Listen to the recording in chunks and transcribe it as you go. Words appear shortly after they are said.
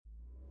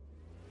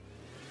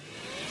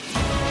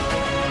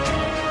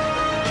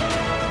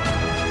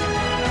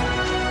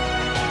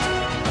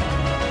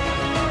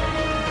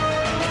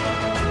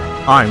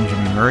I'm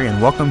Jimmy Murray,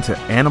 and welcome to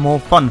Animal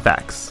Fun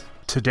Facts.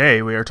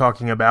 Today we are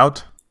talking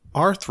about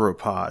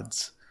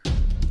arthropods.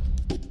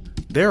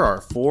 There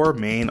are four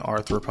main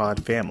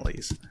arthropod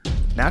families.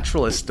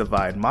 Naturalists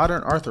divide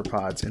modern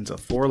arthropods into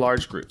four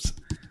large groups: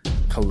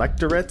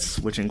 Calectorets,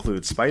 which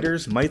include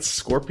spiders, mites,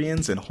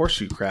 scorpions, and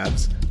horseshoe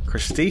crabs;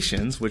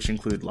 crustaceans, which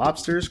include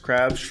lobsters,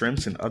 crabs,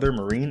 shrimps, and other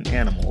marine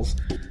animals;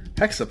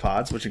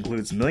 hexapods, which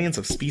includes millions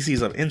of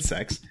species of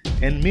insects;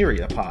 and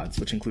myriapods,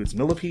 which includes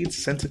millipedes,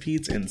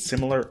 centipedes, and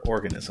similar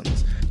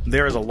organisms.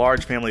 There is a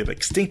large family of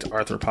extinct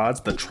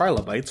arthropods, the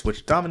trilobites,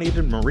 which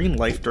dominated marine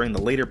life during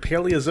the later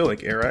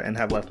Paleozoic era and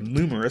have left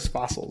numerous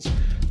fossils.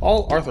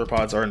 All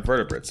arthropods are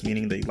invertebrates,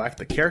 meaning they lack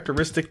the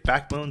characteristic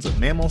backbones of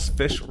mammals,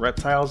 fish,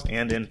 reptiles,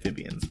 and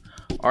amphibians.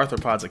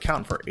 Arthropods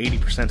account for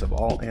 80% of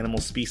all animal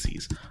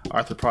species.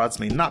 Arthropods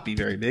may not be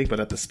very big, but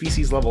at the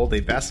species level, they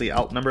vastly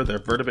outnumber their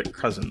vertebrate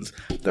cousins.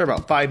 There are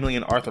about 5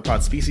 million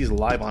arthropod species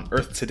alive on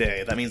Earth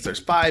today. That means there's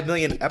 5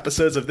 million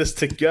episodes of this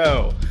to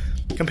go,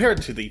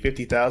 compared to the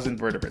 50,000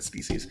 vertebrate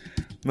species.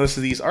 Most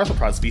of these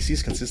arthropod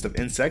species consist of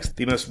insects,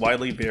 the most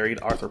widely varied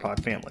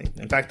arthropod family.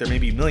 In fact, there may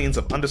be millions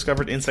of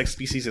undiscovered insect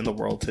species in the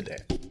world today.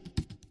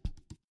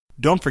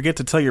 Don't forget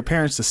to tell your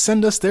parents to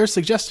send us their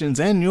suggestions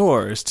and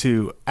yours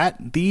to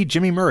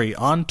 @TheJimmyMurray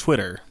on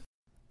Twitter.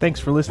 Thanks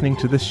for listening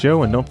to this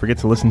show, and don't forget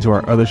to listen to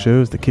our other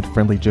shows, the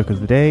Kid-Friendly Joke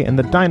of the Day and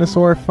the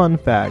Dinosaur Fun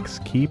Facts.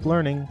 Keep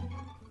learning.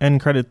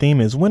 End credit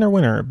theme is Winner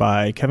Winner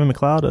by Kevin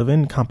MacLeod of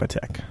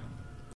Incompetech.